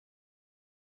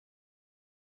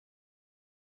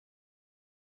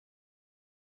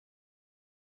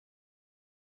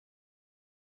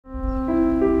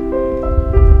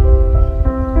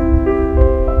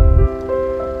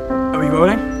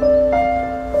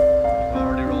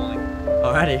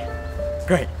Ready?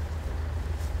 Great.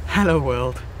 Hello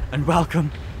world, and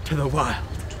welcome to the wild.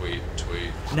 Tweet.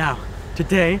 Now,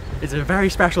 today is a very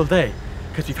special day,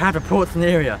 because we've had reports in the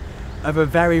area of a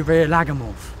very rare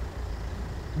Lagomorph.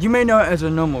 You may know it as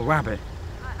a normal rabbit,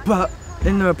 but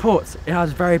in the reports it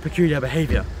has very peculiar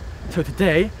behaviour. So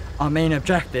today, our main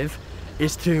objective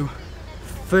is to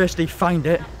firstly find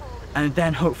it, and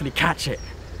then hopefully catch it.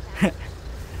 It's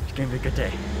going to be a good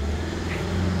day.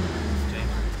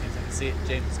 James, I can see it.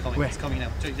 James, it's coming. Where? It's coming now.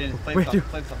 James, play Where it to? off,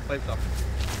 play it off, play it off.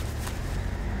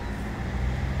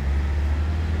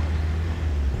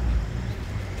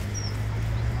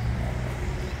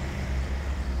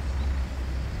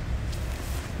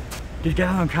 Did you get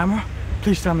that on camera?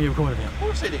 Please tell me you recorded it. Of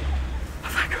course I did.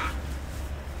 Oh my god.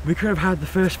 We could have had the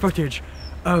first footage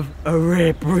of a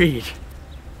rare breed.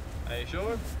 Are you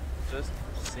sure? Just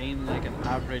seemed like an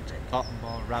average cotton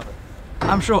ball rabbit.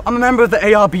 I'm sure. I'm a member of the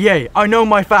ARBA. I know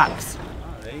my facts.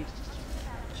 Alright.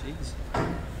 Jeez.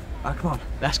 Oh, come on.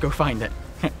 Let's go find it.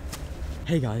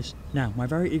 Hey guys. Now, my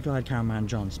very eagle-eyed cameraman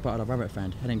John spotted a rabbit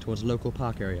friend heading towards a local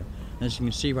park area. And as you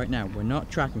can see right now, we're not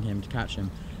tracking him to catch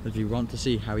him, as we want to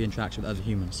see how he interacts with other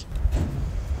humans.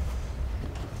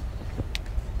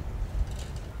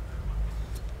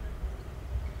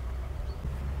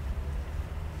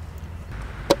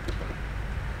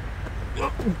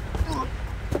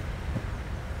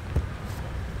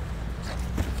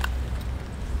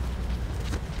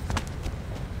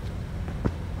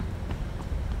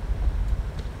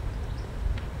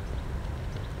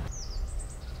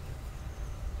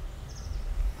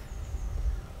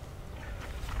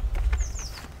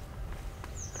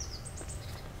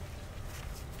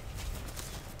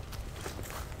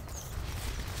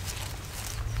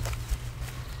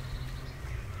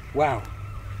 Wow,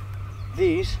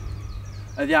 these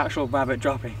are the actual rabbit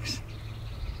droppings.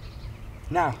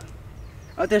 Now,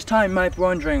 at this time you might be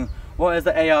wondering, what is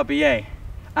the ARBA?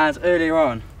 As earlier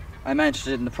on, I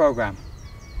mentioned it in the program.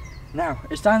 Now,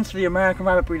 it stands for the American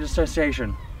Rabbit Breeders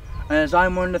Association, and as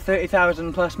I'm one of the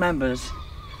 30,000 plus members,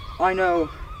 I know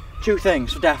two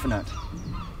things for definite.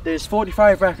 There's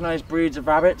 45 recognised breeds of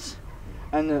rabbits,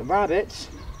 and the rabbits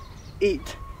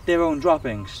eat their own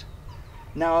droppings.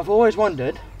 Now, I've always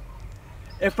wondered,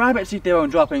 if rabbits eat their own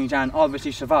droppings and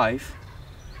obviously survive,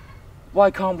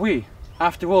 why can't we?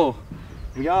 After all,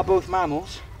 we are both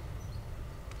mammals.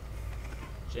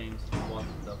 James, what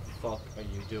the fuck are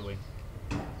you doing?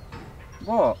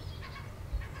 What?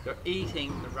 You're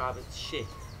eating the rabbit's shit.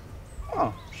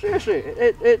 Oh, seriously,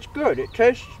 it's good. It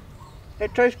tastes good.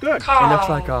 It looks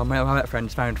like our male rabbit friend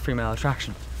has found female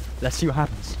attraction. Let's see what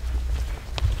happens.